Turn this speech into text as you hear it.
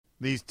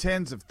these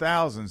tens of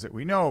thousands that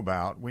we know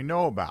about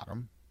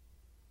them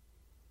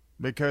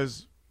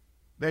because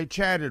they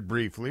chatted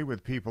briefly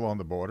with people on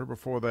the border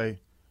before they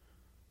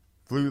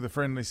flew the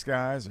friendly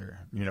skies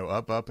or,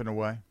 up and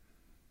away.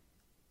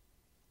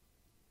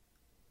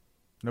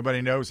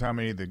 Nobody knows how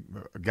many of the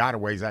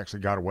gotaways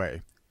actually got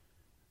away.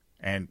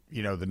 And,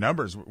 the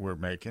numbers we're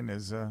making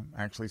is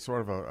actually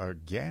sort of a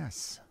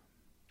guess.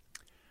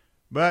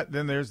 But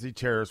then there's the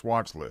terrorist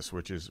watch list,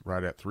 which is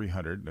right at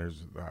 300.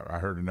 I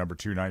heard a number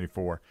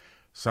 294.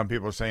 Some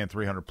people are saying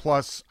 300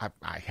 plus.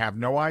 I have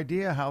no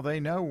idea how they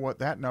know what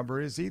that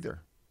number is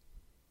either.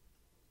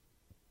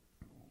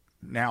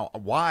 Now,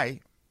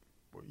 why?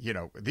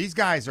 These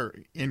guys are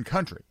in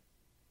country.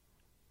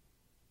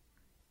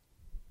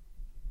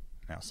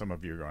 Now, some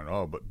of you are going,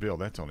 oh, but Bill,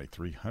 that's only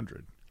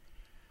 300.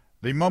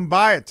 The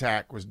Mumbai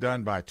attack was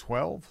done by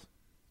 12.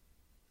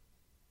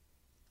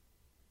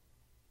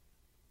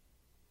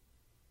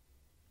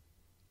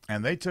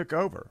 And they took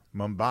over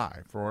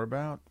Mumbai for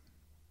about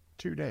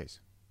 2 days.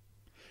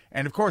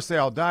 And, of course, they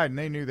all died, and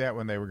they knew that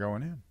when they were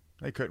going in.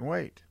 They couldn't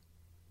wait.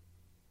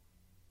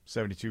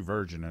 72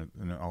 virgin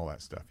and all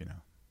that stuff,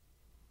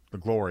 The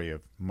glory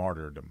of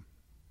martyrdom.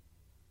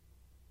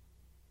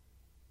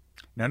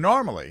 Now,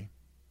 normally,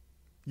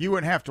 you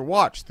wouldn't have to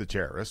watch the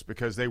terrorists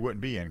because they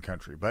wouldn't be in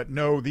country. But,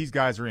 no, these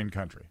guys are in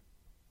country.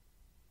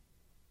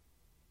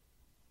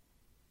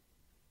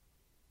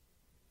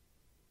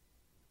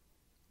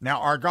 Now,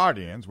 our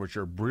guardians, which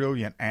are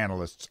brilliant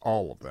analysts,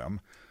 all of them,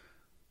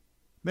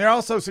 they're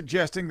also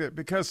suggesting that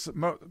because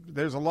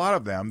there's a lot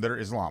of them that are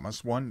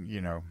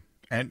Islamists,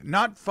 and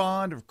not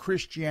fond of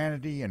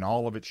Christianity and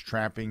all of its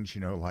trappings,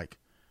 like,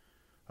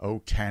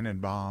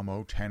 Tannenbaum,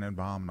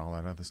 and all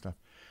that other stuff,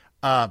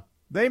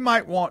 they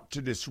might want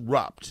to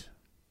disrupt,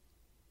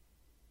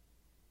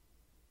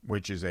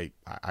 which is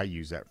I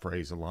use that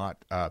phrase a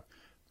lot.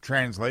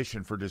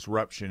 Translation for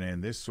disruption in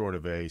this sort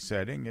of a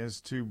setting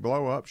is to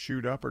blow up,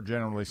 shoot up, or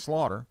generally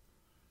slaughter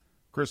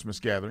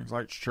Christmas gatherings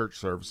like church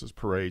services,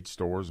 parades,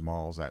 stores,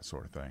 malls, that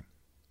sort of thing.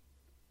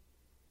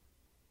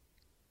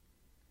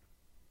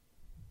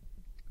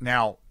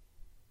 Now,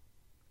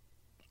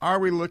 are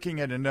we looking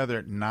at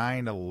another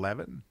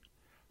 9/11?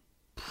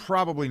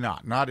 Probably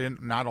not. Not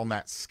on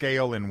that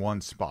scale in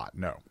one spot,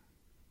 no.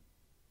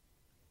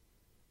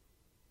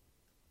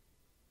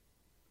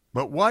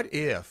 But what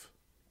if,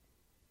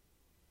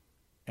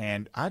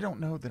 and I don't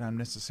know that I'm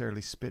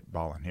necessarily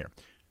spitballing here,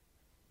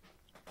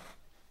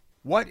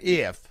 what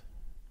if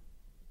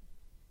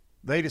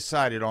they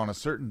decided on a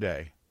certain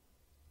day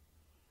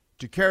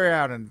to carry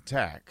out an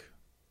attack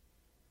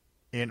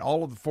in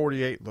all of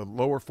the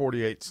lower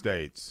 48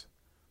 states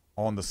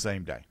on the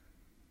same day?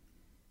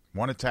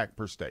 One attack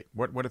per state.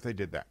 What if they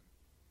did that?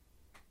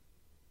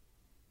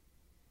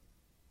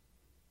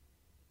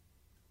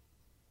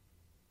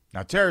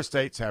 Now, terror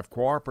states have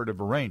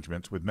cooperative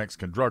arrangements with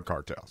Mexican drug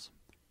cartels,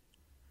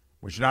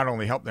 which not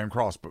only help them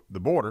cross the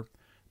border,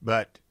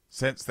 but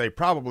since they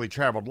probably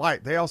traveled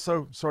light, they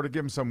also sort of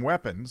give them some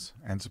weapons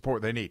and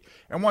support they need.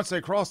 And once they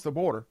cross the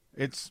border,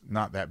 it's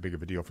not that big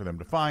of a deal for them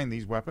to find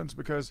these weapons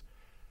because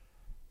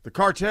the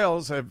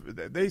cartels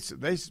they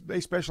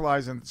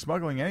specialize in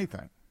smuggling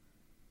anything.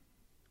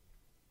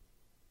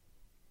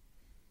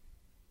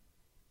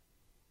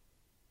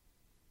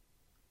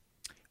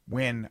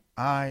 And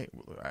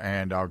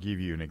I'll give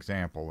you an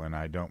example, and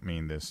I don't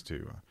mean this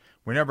to,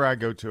 whenever I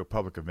go to a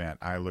public event,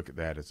 I look at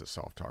that as a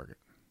soft target,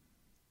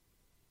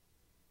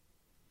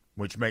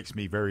 which makes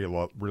me very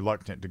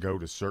reluctant to go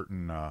to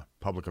certain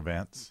public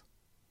events.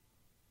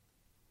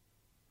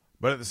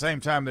 But at the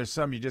same time, there's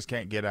some you just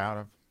can't get out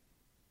of.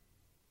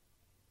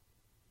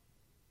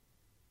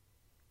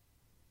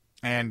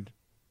 And,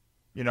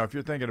 if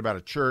you're thinking about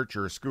a church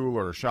or a school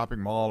or a shopping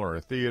mall or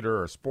a theater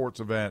or a sports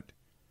event,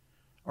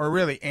 or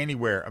really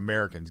anywhere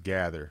Americans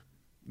gather,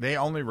 they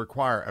only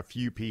require a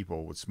few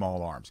people with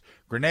small arms.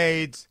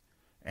 Grenades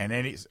and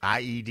any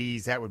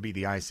IEDs, that would be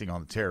the icing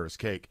on the terrorist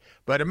cake.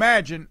 But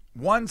imagine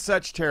one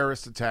such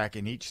terrorist attack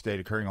in each state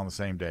occurring on the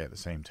same day at the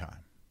same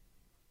time.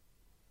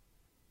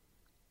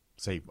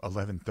 Say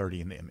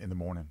 11:30 in the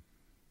morning.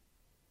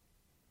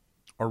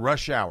 Or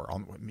rush hour.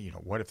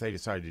 What if they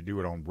decided to do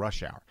it on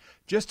rush hour?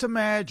 Just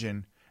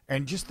imagine.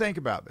 And just think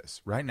about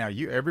this. Right now,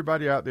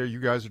 everybody out there, you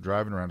guys are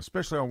driving around,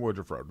 especially on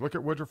Woodruff Road. Look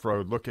at Woodruff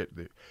Road. Look at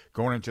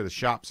going into the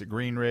shops at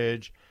Green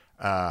Ridge,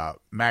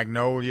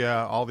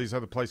 Magnolia, all these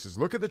other places.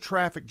 Look at the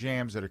traffic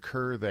jams that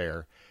occur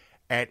there.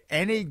 At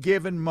any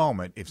given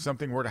moment, if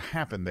something were to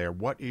happen there,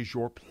 what is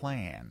your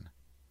plan?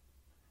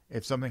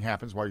 If something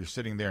happens while you're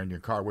sitting there in your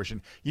car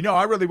wishing,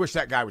 I really wish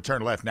that guy would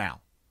turn left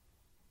now.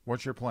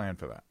 What's your plan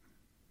for that?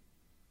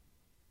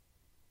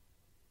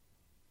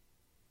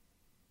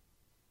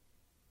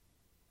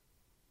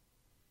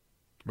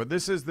 But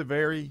this is the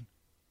very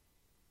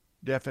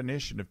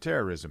definition of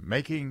terrorism,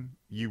 making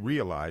you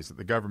realize that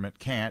the government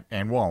can't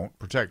and won't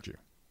protect you.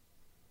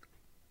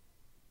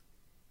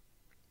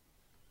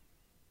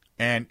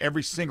 And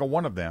every single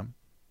one of them,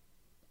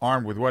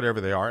 armed with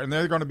whatever they are, and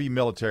they're going to be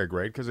military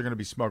grade because they're going to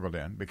be smuggled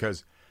in,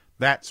 because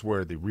That's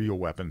where the real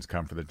weapons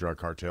come for the drug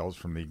cartels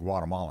from the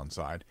Guatemalan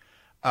side.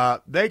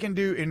 They can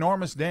do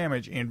enormous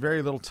damage in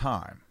very little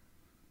time.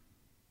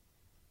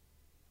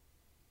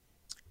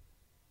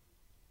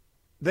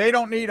 They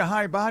don't need a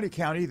high body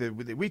count either.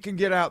 We can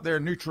get out there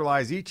and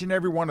neutralize each and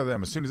every one of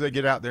them as soon as they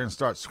get out there and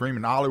start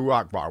screaming Allahu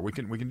Akbar. We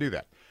can do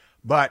that.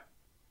 But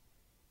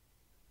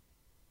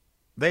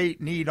they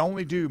need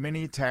only do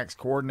many attacks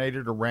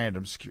coordinated or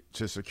random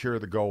to secure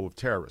the goal of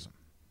terrorism.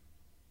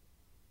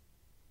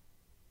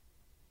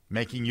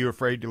 Making you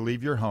afraid to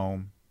leave your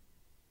home.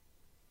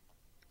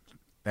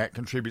 That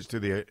contributes to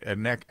the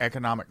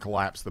economic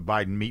collapse the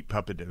Biden meat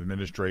puppet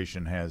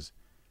administration has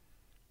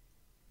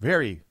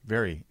very,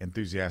 very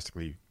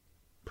enthusiastically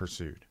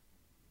pursued.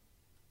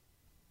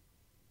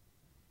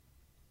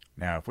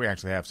 Now, if we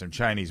actually have some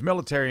Chinese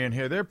military in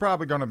here, they're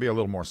probably going to be a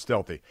little more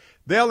stealthy.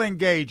 They'll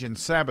engage in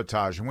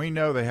sabotage, and we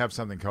know they have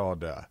something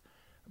called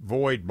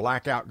void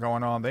blackout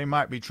going on. They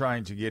might be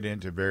trying to get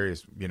into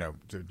various,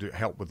 to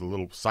help with a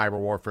little cyber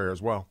warfare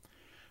as well.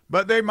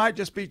 But they might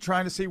just be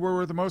trying to see where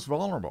we're the most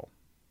vulnerable.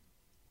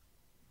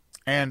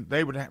 And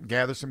they would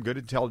gather some good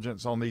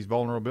intelligence on these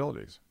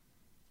vulnerabilities.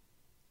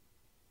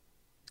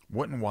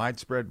 Wouldn't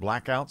widespread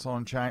blackouts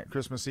on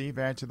Christmas Eve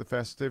add to the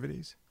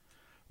festivities?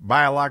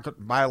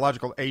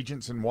 Biological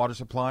agents in water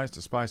supplies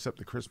to spice up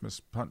the Christmas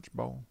punch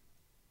bowl?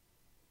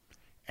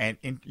 And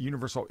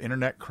universal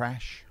internet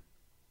crash?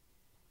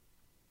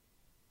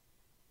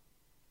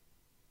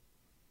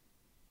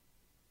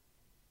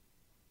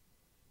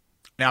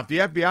 Now, if the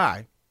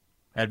FBI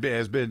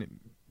has been,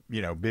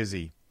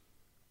 busy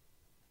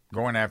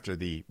going after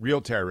the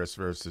real terrorists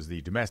versus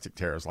the domestic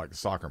terrorists like the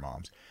soccer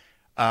moms,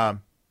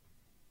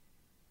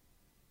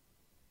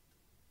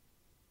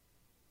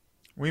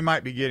 we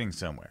might be getting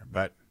somewhere,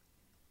 but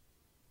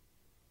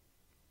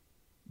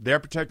they're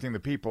protecting the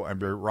people and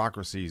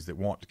bureaucracies that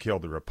want to kill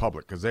the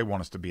republic because they want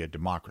us to be a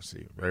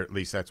democracy, or at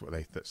least that's what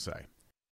they say.